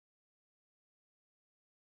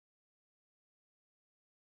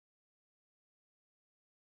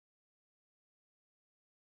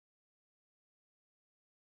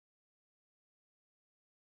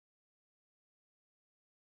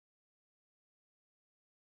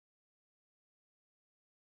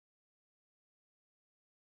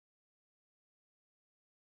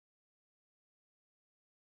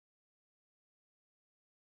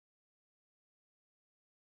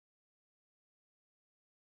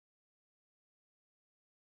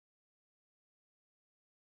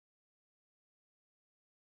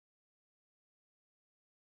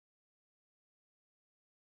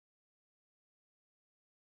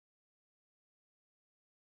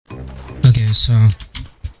guys. So,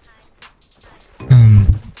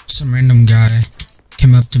 some random guy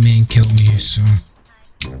came up to me and killed me. So,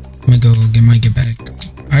 I'm gonna go get my get back.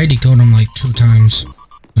 I already killed him like 2 times.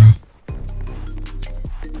 So,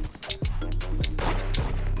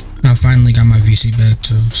 I finally got my VC back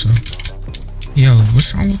too. So, yo,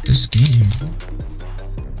 what's wrong with this game, bro?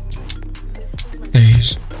 There he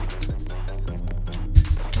is.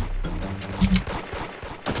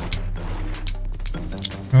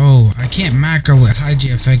 Bro, I can't macro with high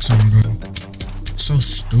GFX on, bro. So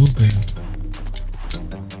stupid.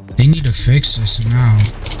 They need to fix this now.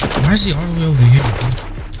 Why is he all the way over here, bro?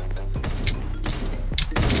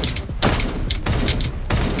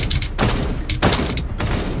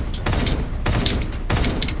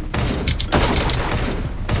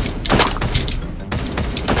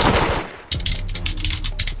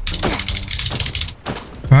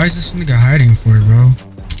 Why is this nigga hiding for it, bro?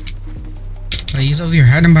 Like, he's over here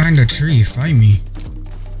hiding behind a tree. Fight me.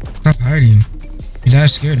 Stop hiding. You that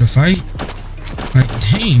scared to fight? Like,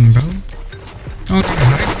 dang, bro. You don't gotta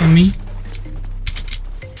hide from me.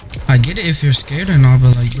 I get it if you're scared and all,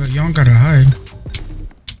 but like, bro, you don't gotta hide.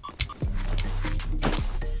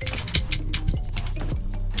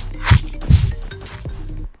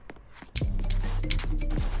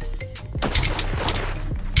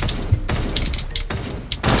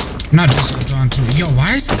 Not just hooked on to it. Yo,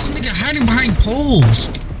 why is this nigga hiding behind poles?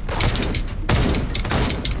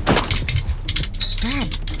 Stop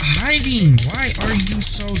hiding. Why are you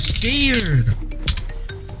so scared?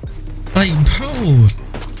 Like, bro,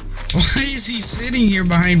 why is he sitting here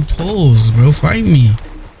behind poles, bro? Fight me.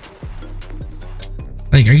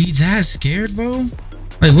 Like, are you that scared, bro?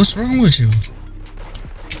 Like, what's wrong with you?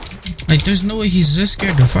 Like, there's no way he's this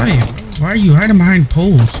scared to fight. Why are you hiding behind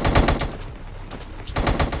poles?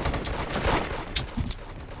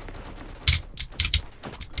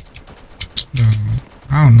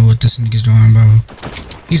 I don't know what this nigga's doing, bro.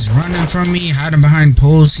 He's running from me, hiding behind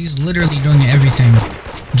poles. He's literally doing everything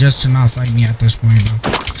just to not fight me at this point,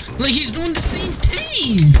 bro. Like, he's doing the same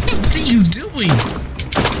thing. What are you doing?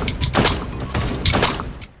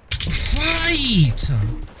 Fight!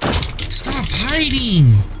 Stop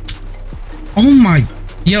hiding. Oh my.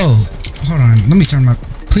 Yo, hold on. Let me turn my.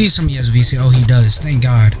 Please tell me he has VC. Oh, he does. Thank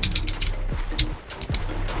God.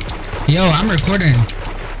 Yo, I'm recording.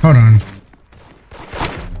 Hold on.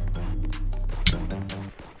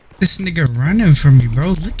 This nigga running from me, bro.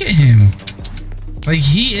 Look at him. Like,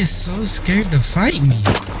 he is so scared to fight me.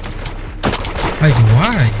 Like,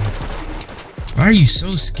 why? Why are you so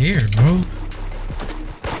scared, bro?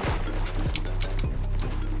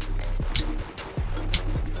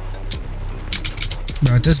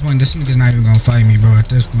 Bro, at this point, this nigga's not even gonna fight me, bro. At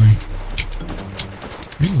this point.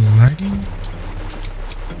 Are you lagging?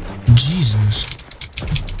 Jesus.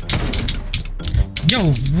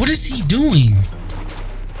 Yo, what is he doing?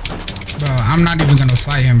 Bro, I'm not even gonna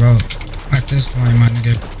fight him, bro. At this point, my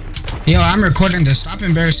nigga. Yo, I'm recording this. Stop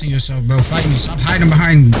embarrassing yourself, bro. Fight me. Stop hiding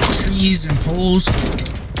behind trees and poles.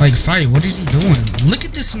 Like, fight. What is you doing? Look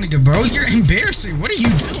at this nigga, bro. You're embarrassing. What are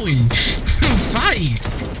you doing? Fight.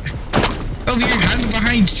 Over here hiding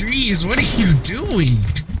behind trees. What are you doing?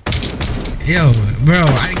 Yo, bro,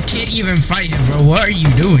 I can't even fight him, bro. What are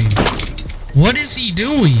you doing? What is he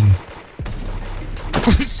doing?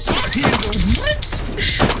 What?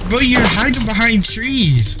 Bro, you're hiding behind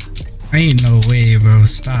trees. Ain't no way, bro.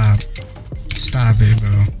 Stop. Stop it,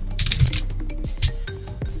 bro.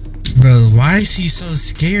 Bro, why is he so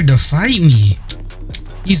scared to fight me?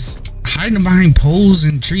 He's hiding behind poles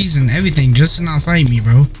and trees and everything just to not fight me,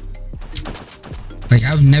 bro. Like,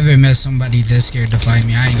 I've never met somebody this scared to fight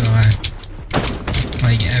me. I ain't gonna lie.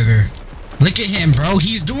 Like, ever. Look at him, bro.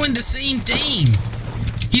 He's doing the same thing.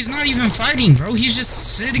 He's not even fighting, bro. He's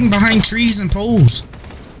just sitting behind trees and poles.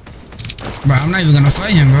 Bro, I'm not even gonna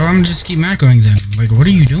fight him, bro. I'm just keep macroing them. Like, what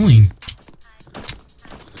are you doing?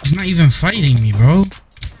 He's not even fighting me, bro.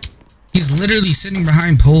 He's literally sitting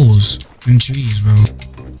behind poles and trees, bro.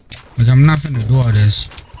 Like, I'm not finna do all this.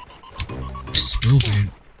 Stupid.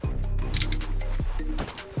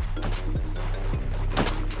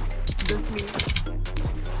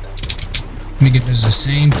 Nigga does the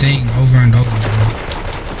same thing over and over, bro.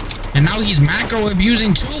 And now he's macro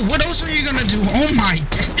abusing too. What else are you gonna do? Oh my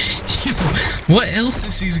god. What else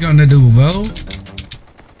is he gonna do, bro?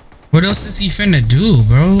 What else is he finna do,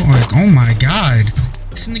 bro? Like, oh my god.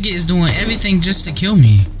 This nigga is doing everything just to kill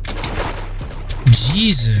me.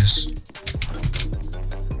 Jesus.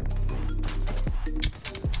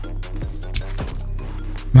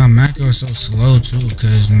 My macro is so slow too,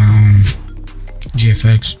 cause my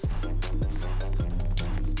GFX.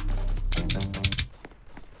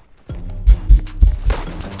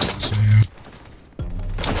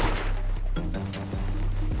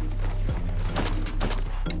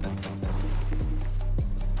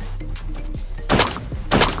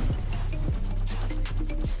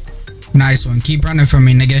 Nice one. Keep running from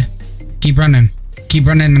me, nigga. Keep running. Keep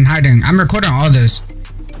running and hiding. I'm recording all this.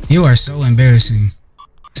 You are so embarrassing.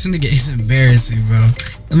 This nigga is embarrassing, bro.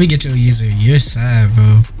 Let me get your user. You're sad,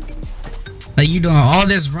 bro. Like, you doing all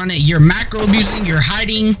this running. You're macro abusing. You're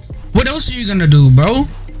hiding. What else are you gonna do, bro?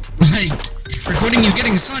 Like, recording you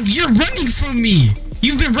getting sunned. You're running from me.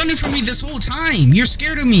 You've been running from me this whole time. You're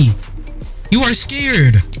scared of me. You are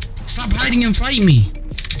scared. Stop hiding and fight me.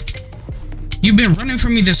 You've been running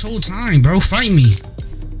from me this whole time, bro. Fight me.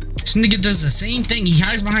 This nigga does the same thing. He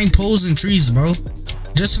hides behind poles and trees, bro.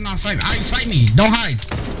 Just to not fight me. Alright, fight me. Don't hide.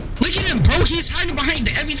 Look at him, bro. He's hiding behind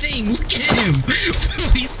everything. Look at him. Bro,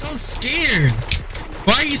 he's so scared.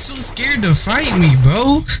 Why are you so scared to fight me,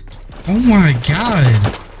 bro? Oh my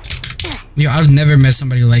god. Yo, I've never met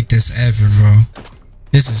somebody like this ever, bro.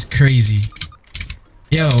 This is crazy.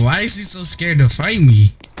 Yo, why is he so scared to fight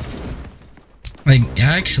me? Like,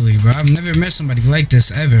 actually, bro, I've never met somebody like this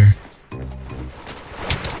ever.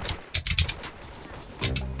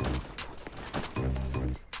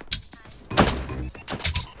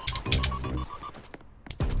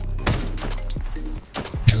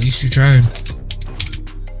 At least you tried.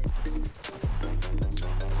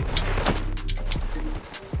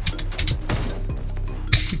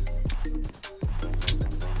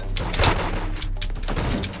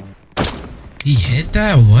 He hit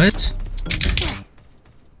that? What?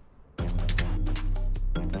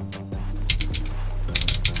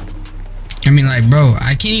 I mean, like, bro,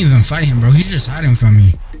 I can't even fight him, bro. He's just hiding from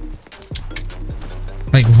me.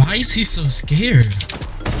 Like, why is he so scared?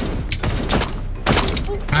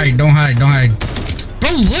 Alright, don't hide, don't hide.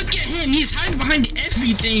 Bro, look at him. He's hiding behind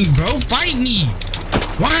everything, bro. Fight me.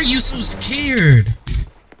 Why are you so scared?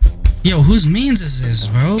 Yo, whose mans is this,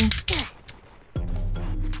 bro?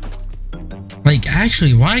 Like,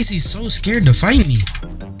 actually, why is he so scared to fight me?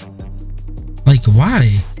 Like,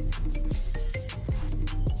 why?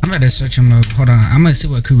 I'm about to search him up. Hold on. I'm gonna see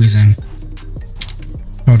what coup he's in.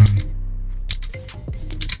 Hold on.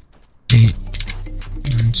 8,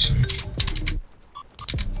 9, 6.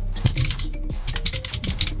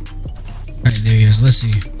 Alright, there he is. Let's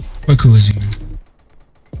see. What coup is he in?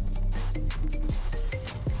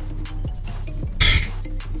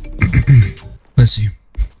 Let's see.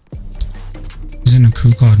 He's in a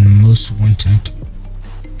coup called Most Wanted.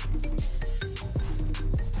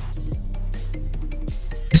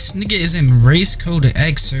 This nigga is in race code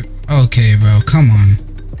X. Okay, bro, come on.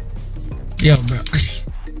 Yo, bro.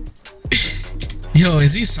 Yo,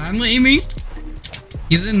 is he silencing me?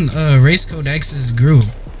 He's in race code X's group.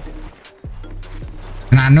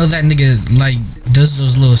 And I know that nigga, like, does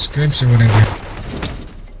those little scripts or whatever.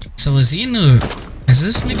 So is he in the... Is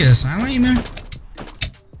this nigga a silent man?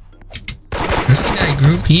 Is he that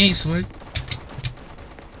group? He ain't slick.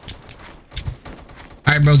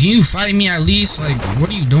 Alright, bro, can you fight me at least? Like, what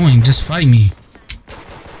are you doing? Just fight me.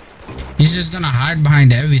 He's just gonna hide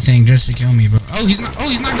behind everything just to kill me, bro. Oh, he's not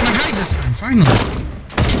gonna hide this time. Finally.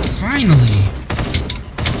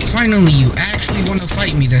 Finally, you actually wanna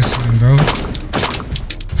fight me this time, bro.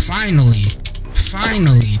 Finally.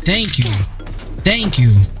 Thank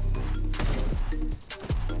you.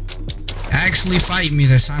 Actually fight me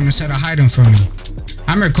this time instead of hiding from me.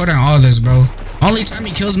 I'm recording all this, bro. Only time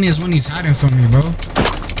he kills me is when he's hiding from me, bro.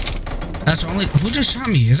 That's the only... Who just shot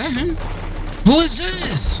me? Is that him? Who is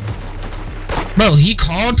this? Bro, he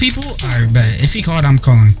called people? Alright, bet. If he called, I'm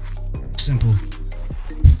calling. Simple.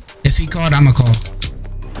 If he called, I'ma call.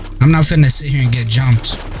 I'm not finna sit here and get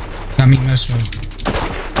jumped. Got me messed up.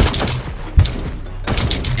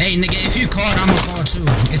 Hey, nigga, if you called, I'ma call too.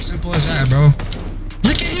 It's simple as that, bro.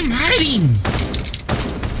 Look at him hiding!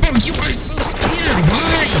 Bro, you are so scared.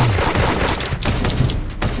 Why?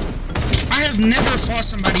 I have never fought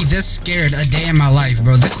somebody this scared a day in my life,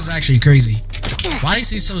 bro. This is actually crazy. Why is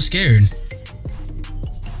he so scared?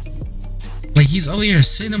 Like, he's over here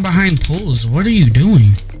sitting behind poles. What are you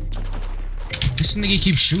doing? This nigga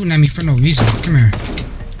keeps shooting at me for no reason. Come here.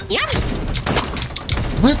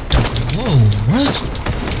 What the? Whoa, what?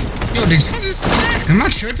 Yo, did you just see that? Am I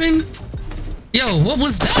tripping? Yo, what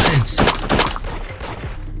was that?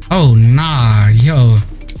 Oh, nah, yo.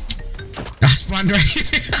 I spawned right here.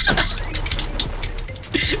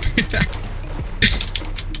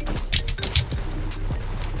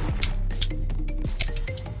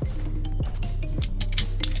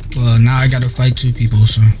 Well, now I gotta fight 2 people,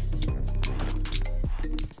 so.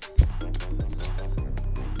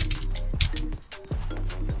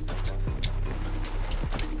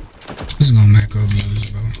 This is gonna macro abuse,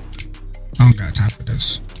 bro. I don't got time for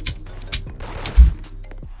this.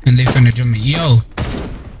 And they finna jump me. Yo,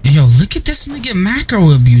 look at this nigga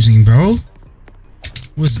macro abusing, bro.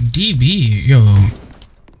 With DB, yo.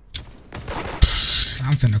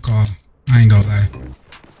 I'm finna call. I ain't gonna lie.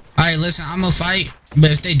 Alright, listen, I'm gonna fight.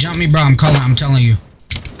 But if they jump me, bro, I'm calling. I'm telling you.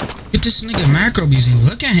 Get this nigga macro abusing.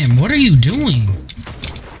 Look at him. What are you doing?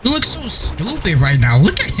 You look so stupid right now.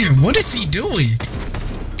 Look at him. What is he doing?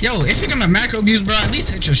 Yo, if you're gonna macro abuse, bro, at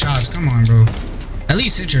least hit your shots. Come on, bro. At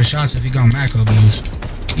least hit your shots if you're gonna macro abuse.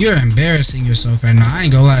 You're embarrassing yourself right now. I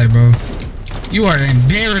ain't gonna lie, bro. You are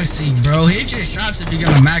embarrassing, bro. Hit your shots if you're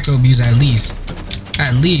gonna macro abuse at least.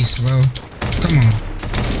 At least, bro. Come on.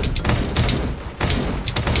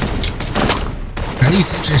 At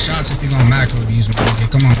least hit your shots if you're gonna macro abuse, my nigga.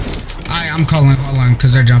 Come on. Alright, I'm calling. Hold on,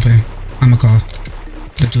 because they're jumping. I'ma call.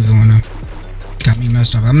 The 2v1 now. Got me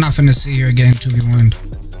messed up. I'm not finna sit here again 2v1.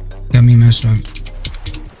 Got me messed up.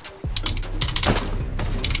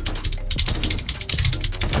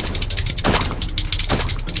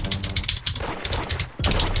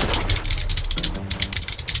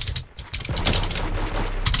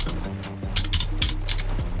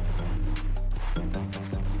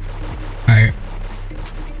 Alright.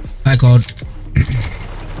 I called.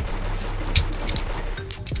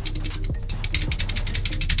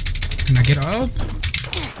 Can I get up?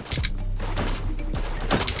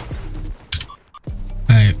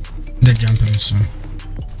 Alright, they're jumping, so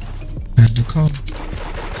I had to call.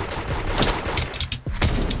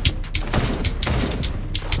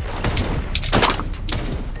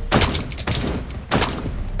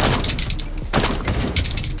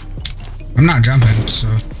 I'm not jumping, so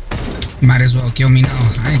you might as well kill me now.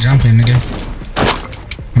 I ain't jumping, nigga.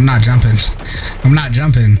 I'm not jumping. I'm not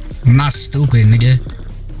jumping. I'm not stupid, nigga.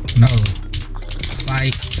 No.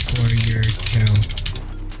 Fight for your kill.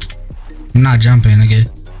 I'm not jumping, nigga.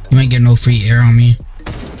 You ain't getting no free air on me.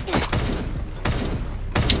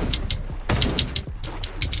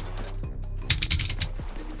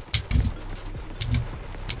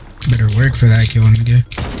 Better work for that kill, nigga.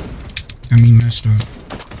 Got me messed up.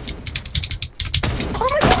 Oh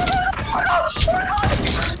my god!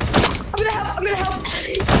 I'm gonna help.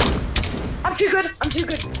 I'm too good. I'm too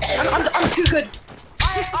good. I'm too good.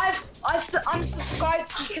 I'm subscribed.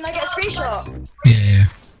 Can I get a screenshot? Yeah.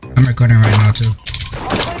 I'm recording right now too. I'll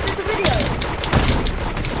post the video.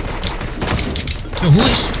 Yo, who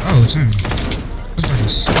is? Oh, it's him.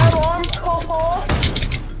 What's that? Go on, call forth.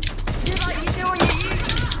 Do like you do on your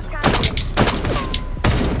YouTube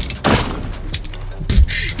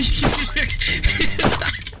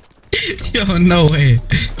Yo, channel. no way.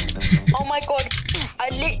 Oh my god. I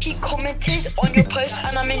literally commented on your post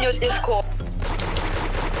and I'm in your Discord.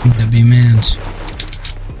 W mans.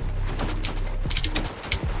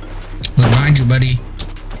 Look behind you, buddy.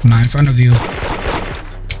 I'm not in front of you.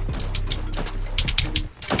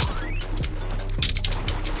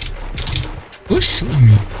 Who's shooting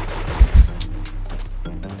me?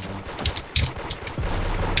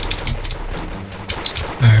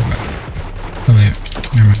 Alright, bro. Oh wait,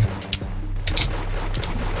 never mind.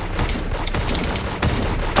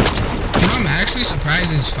 You know, I'm actually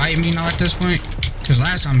surprised it's fighting me now at this point. Cause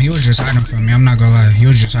last time he was just hiding from me. I'm not gonna lie, he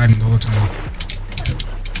was just hiding the whole time.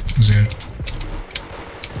 That's it.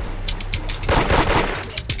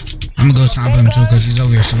 I'm gonna go stomp him too, cause he's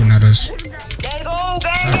over here shooting at us. Let's go,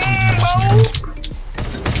 Stop shooting at us, nigga.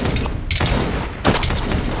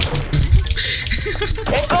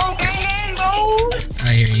 Let's go, gang, go.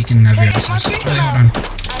 I hear you can have your access. Oh, wait, hold on.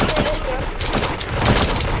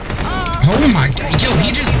 Oh my god, yo,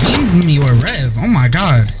 he just beamed me with Rev. Oh my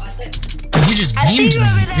god. Yo, he just beamed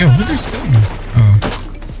me. Yo, who just killed me? Oh.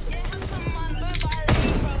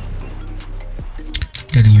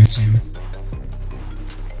 Didn't even see him.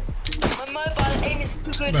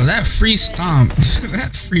 Bro, that free stomp.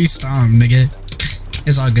 That free stomp, nigga.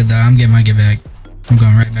 It's all good though. I'm getting my get back. I'm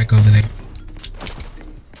going right back over there.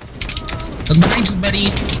 Look behind you,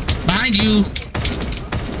 buddy. Behind you.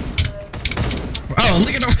 Oh,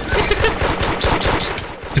 look at him.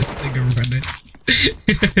 This nigga running.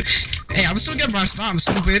 Hey, I'm still getting my stomp,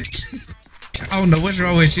 stupid. I don't know what's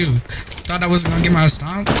wrong with you. Thought I wasn't gonna get my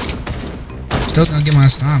stomp. Still gonna get my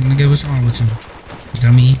stomp, nigga. What's wrong with you,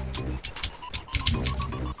 dummy?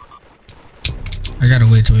 I gotta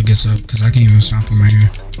wait till it gets up because I can't even stomp him right here.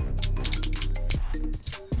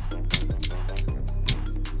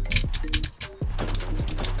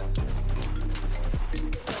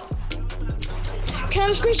 Can I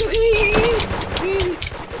have a screenshot?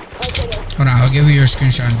 Hold on, I'll give you your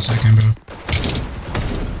screenshot in a second, bro.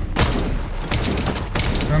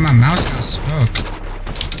 Bro, my mouse got stuck.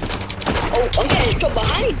 Oh, I'm getting struck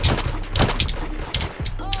behind.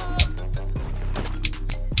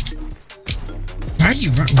 Why are you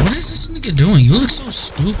run? What is this nigga doing? You look so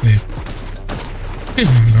stupid. Look at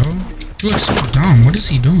him, bro. He looks so dumb. What is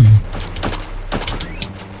he doing?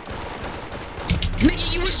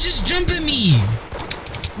 Nigga, you was just jumping me.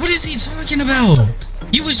 What is he talking about?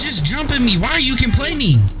 You was just jumping me. Why are you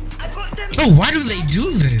complaining? Bro, why do they do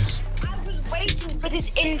this? I was waiting for this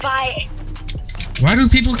invite. Why do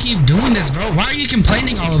people keep doing this, bro? Why are you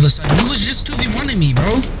complaining all of a sudden? You was just 2v1ing me,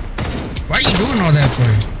 bro. Why are you doing all that for?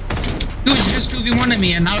 You was just 2v1ing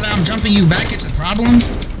me, and now that I'm jumping you back, it's a problem?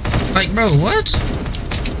 Like, bro, what?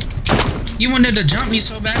 You wanted to jump me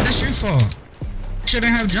so bad, that's your fault.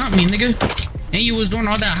 Shouldn't have jumped me, nigga. And you was doing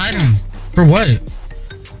all that hiding. For what?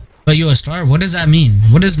 But you a star? What does that mean?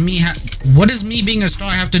 What does me being a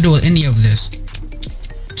star have to do with any of this?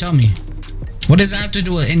 Tell me. What does that have to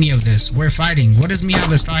do with any of this? We're fighting. What does me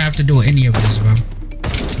have a star have to do with any of this, bro?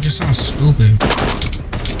 You just sound stupid.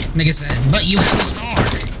 Nigga said, but you have a star.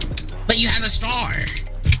 But you have a star.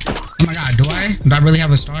 Oh my god, do I? Do I really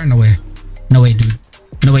have a star? No way. No way, dude.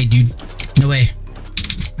 No way, dude. No way.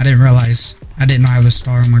 I didn't realize. I did not have a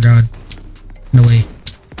star. Oh my god. No way.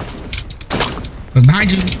 Look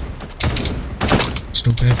behind you.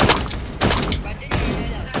 Stupid.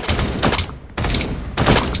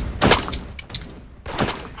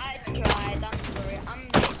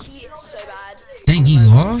 Dang, he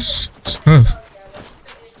lost? It's tough.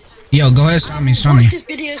 Yo, go ahead, stop me, stop me. Watch this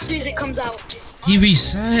video as soon as it comes out. He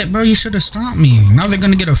reset, bro. You should have stopped me. Now they're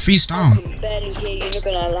gonna get a free stomp. I can barely hear you, not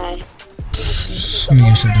gonna lie. This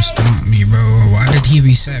nigga should have stomped me, bro. Why did he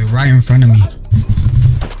reset right in front of me?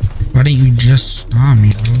 Why didn't you just stomp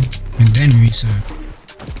me, bro? And then reset?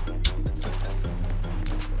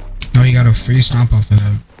 No, he got a free stomp off of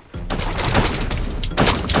that.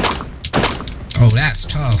 Oh, that's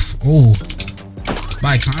tough. Oh.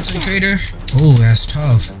 By content creator? Oh, that's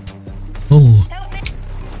tough. Oh.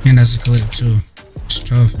 And that's a clip too. It's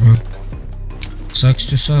tough, bro. Sucks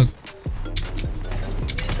to suck.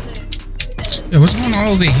 Yeah, what's going on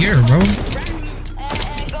over here, bro?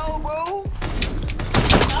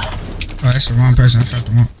 Oh, that's the wrong person. I shot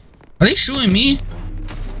the wrong. Are they shooting me?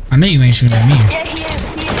 I know you ain't shooting at me.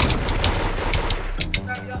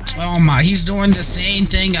 Oh my, he's doing the same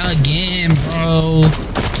thing again, bro.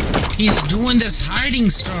 He's doing this hiding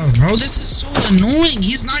stuff, bro. This is so annoying.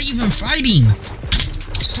 He's not even fighting.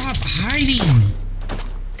 Stop hiding.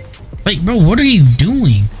 Like, bro, what are you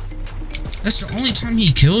doing? That's the only time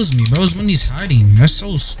he kills me, bro, is when he's hiding. That's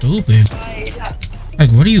so stupid.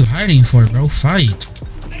 Like, what are you hiding for, bro? Fight.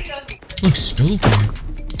 Looks stupid.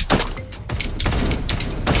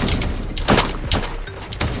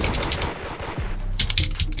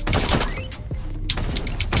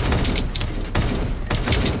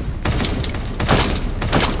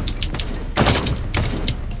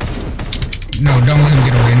 No, don't let him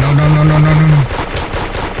get away. No, no, no, no, no, no, no.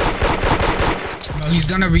 Bro, he's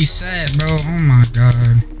gonna reset, bro. Oh my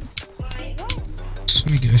god. This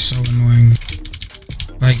nigga is so annoying.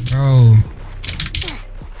 Like, bro.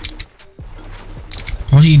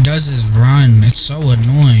 All he does is run. It's so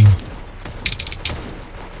annoying.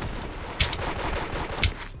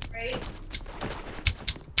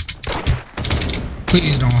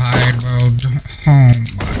 Please don't hide, bro. Oh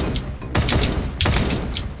my.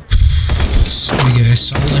 This nigga is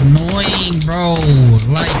so annoying, bro.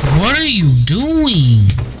 Like, what are you doing?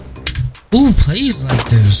 Who plays like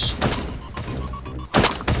this?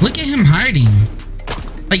 Look at him hiding.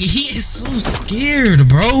 Like, he is so scared,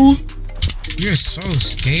 bro. You're so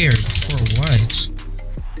scared. For what?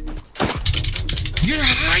 You're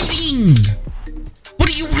hiding. What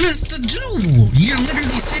do you want us to do? You're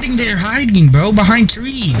literally sitting there hiding, bro, behind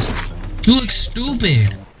trees. You look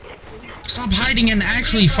stupid. Stop hiding and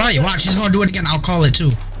actually fight. Watch, he's gonna do it again. I'll call it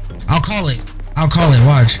too. I'll call it. I'll call it.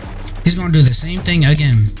 Watch. He's gonna do the same thing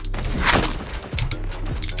again.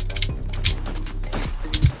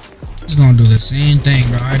 He's gonna do the same thing,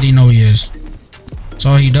 bro. I already know he is. That's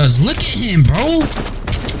all he does. Look at him, bro.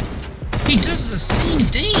 He does the same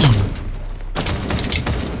thing.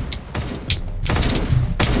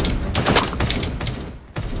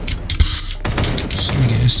 This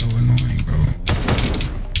nigga is so annoying, bro.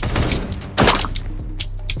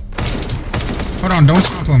 Hold on, don't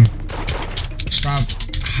stop him. Stop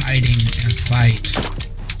hiding and fight.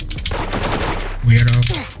 Weirdo.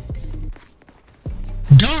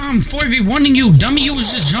 Dumb, 4v1ing you, dummy. You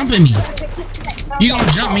was just jumping me. You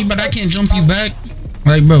gonna jump me, but I can't jump you back.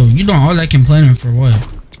 Like, bro, you doing all that complaining for what?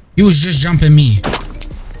 You was just jumping me.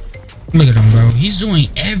 Look at him, bro. He's doing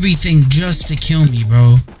everything just to kill me,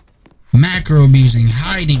 bro. Macro abusing,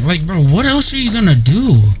 hiding. Like, bro, what else are you gonna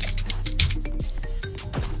do?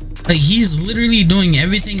 Like, he's literally doing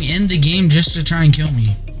everything in the game just to try and kill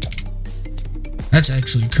me. That's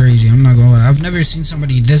actually crazy. I'm not gonna lie. I've never seen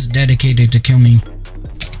somebody this dedicated to kill me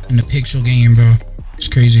in the pixel game, bro. It's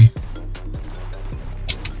crazy.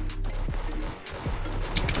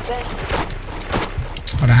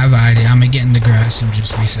 But I have an idea. I'm gonna get in the grass and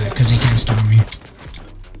just reset because he can't stop me.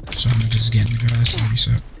 So I'm gonna just get in the grass and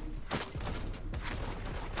reset.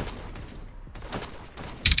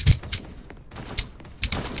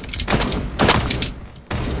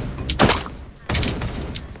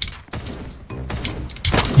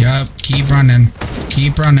 Yup, keep running.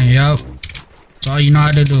 Keep running, yup. That's all you know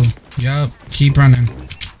how to do. Yup, keep running.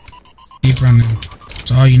 Keep running.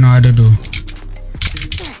 That's all you know how to do.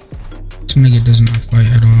 This nigga does not fight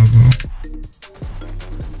at all, bro.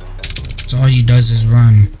 That's all he does is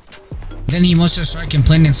run. Then he wants to start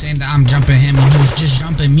complaining saying that I'm jumping him and he was just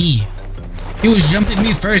jumping me. He was jumping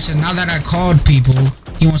me first, and now that I called people,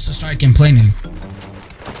 he wants to start complaining.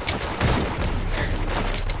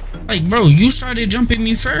 Like, bro, you started jumping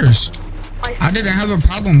me first. I didn't have a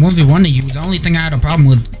problem 1v1 you. The only thing I had a problem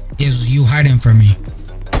with is you hiding from me.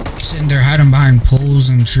 Sitting there hiding behind poles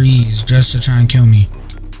and trees just to try and kill me.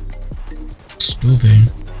 Stupid.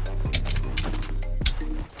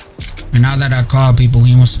 And now that I call people,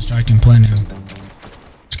 he wants to start complaining.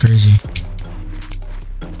 It's crazy.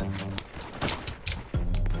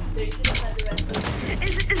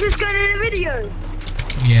 Is this going in the video?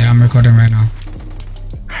 Yeah, I'm recording right now.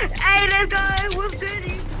 Hey, let's go. What's good?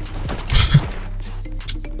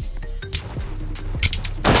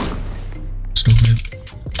 Stupid.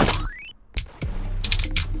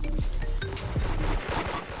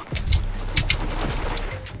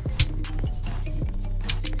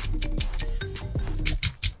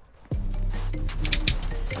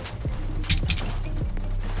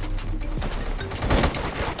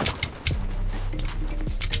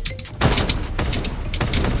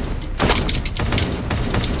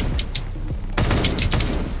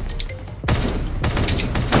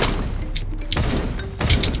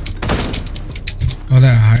 All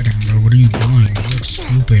that hiding, bro. What are you doing? You look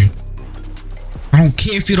stupid. I don't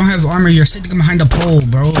care if you don't have armor. You're sitting behind a pole,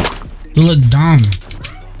 bro. You look dumb.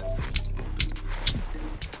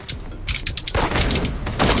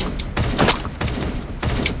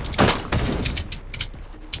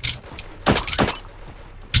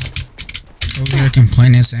 Over here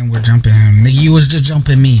complaining, saying we're jumping him. Nigga, you was just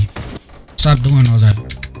jumping me. Stop doing all that.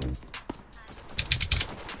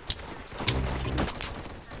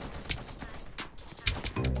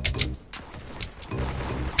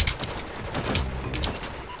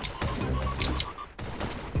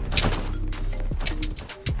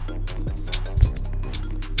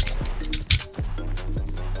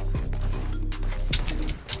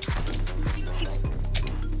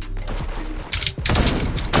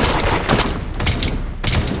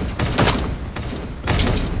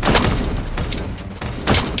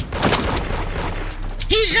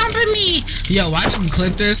 Yo, watch him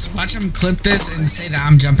clip this. Watch him clip this and say that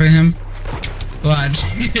I'm jumping him. Watch.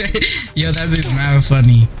 Yo, that'd be mad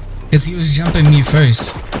funny. Cause he was jumping me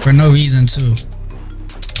first. For no reason too.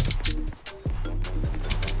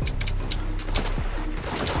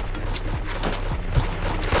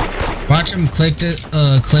 Watch him clip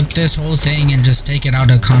this whole thing and just take it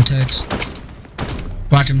out of context.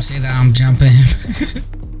 Watch him say that I'm jumping him.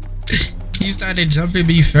 He started jumping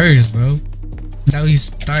me first, bro. Now he's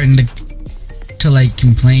starting to like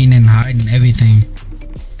complain and hide and everything.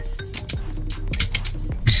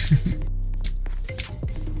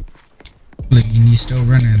 Look, and he's still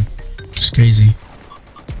running. It's crazy.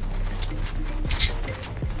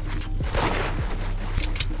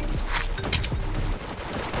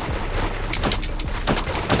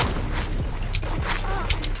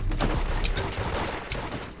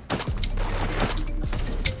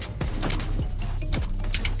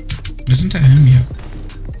 Isn't that him? Yeah.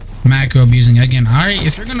 Macro abusing again. Alright,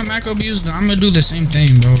 if you're gonna macro abuse, then I'm gonna do the same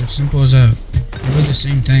thing, bro. It's simple as that. I'll do the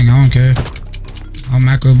same thing. I don't care. I'll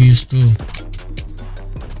macro abuse too.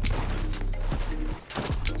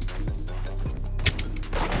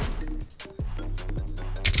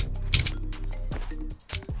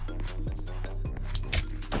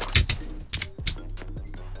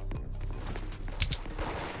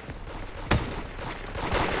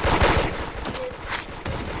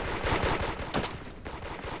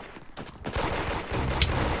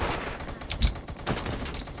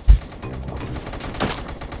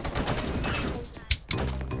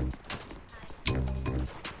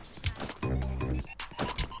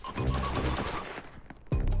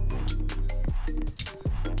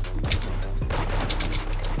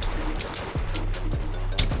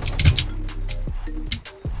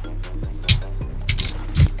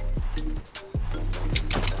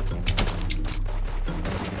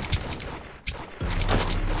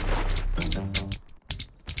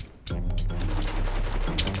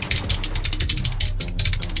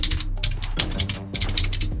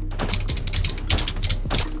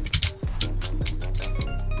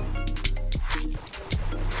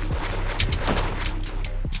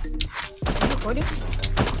 recording?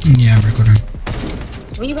 Yeah, I'm recording.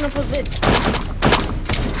 When are you gonna post vid?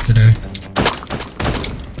 Today.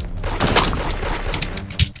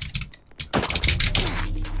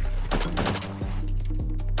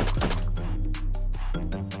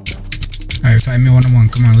 Alright, fight me one-on-one.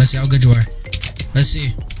 Come on, let's see how good you are. Let's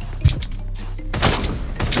see.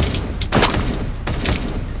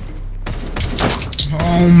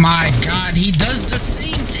 Oh my god, he does the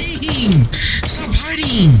same thing! Stop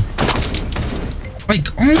hiding! Like,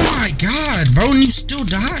 oh my god, bro, and you still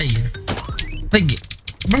died. Like,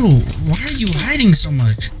 bro, why are you hiding so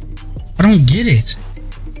much? I don't get it.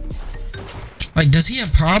 Like, does he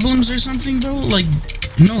have problems or something, bro? Like,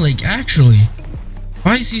 no, like, actually.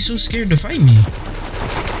 Why is he so scared to fight me?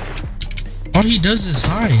 All he does is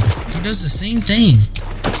hide. He does the same thing.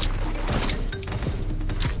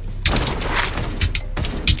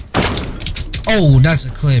 Oh, that's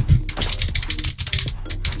a clip.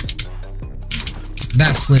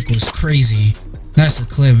 That flick was crazy. That's a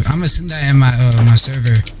clip. I'm gonna send that in my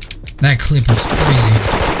server. That clip was crazy.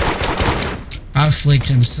 I flicked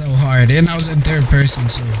him so hard, and I was in third person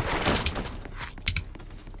too.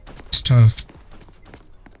 It's tough.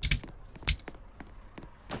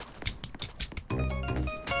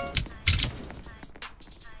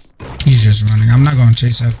 He's just running. I'm not gonna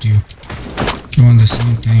chase after you. Doing the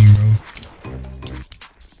same thing, bro.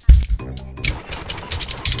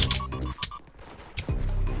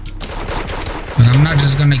 But I'm not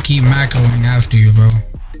just gonna keep macroing after you, bro.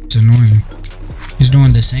 It's annoying. He's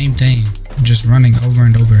doing the same thing, just running over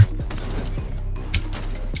and over.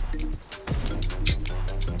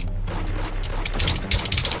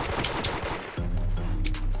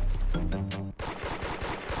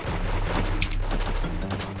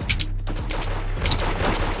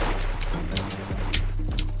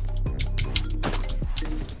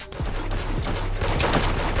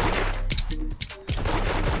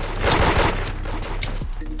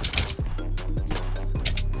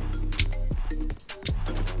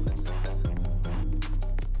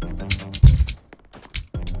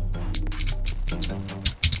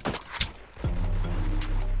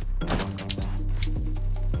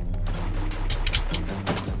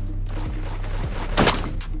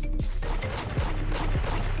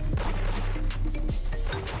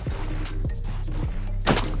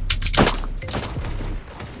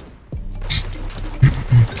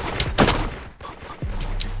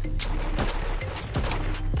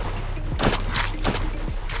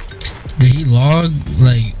 Did he log?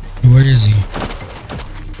 Like, where is he?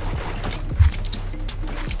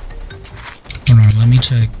 Hold on, let me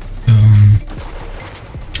check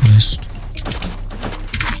list.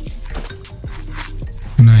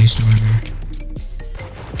 No, he's still in here.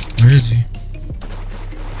 Where is he?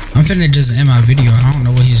 I'm finna just end my video. I don't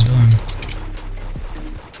know what he's doing.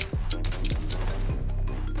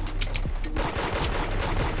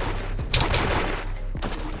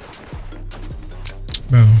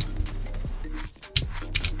 Bro.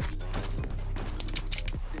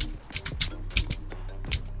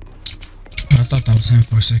 I thought that was him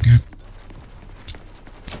for a second.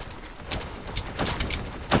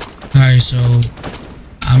 Alright, so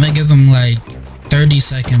I'm gonna give him like 30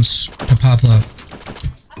 seconds to pop up.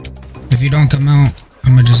 If you don't come out,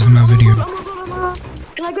 I'm gonna just end my video.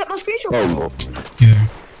 Can I get my screenshot? Yeah.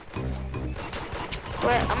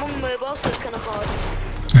 Wait, I'm on mobile, so it's kind of hard.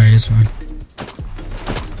 Alright, it's fine.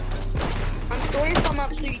 I'm sorry if I'm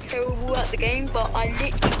absolutely terrible at the game, but I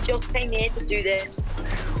literally just came here to do this.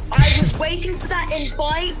 I was waiting for that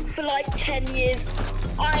invite for like 10 years.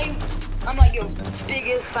 I'm like your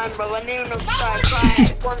biggest fan, bro. I never know subscribe.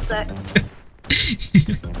 Right, 1 sec.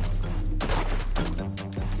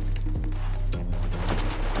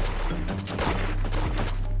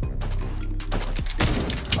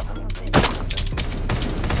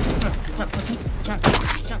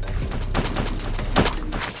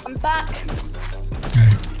 I'm back.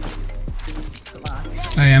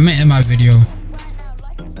 Alright, I'm gonna end my video.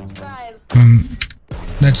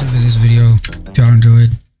 That's it for this video. If y'all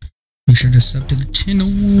enjoyed, make sure to sub to the channel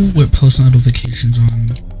with post notifications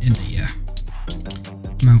on. And yeah.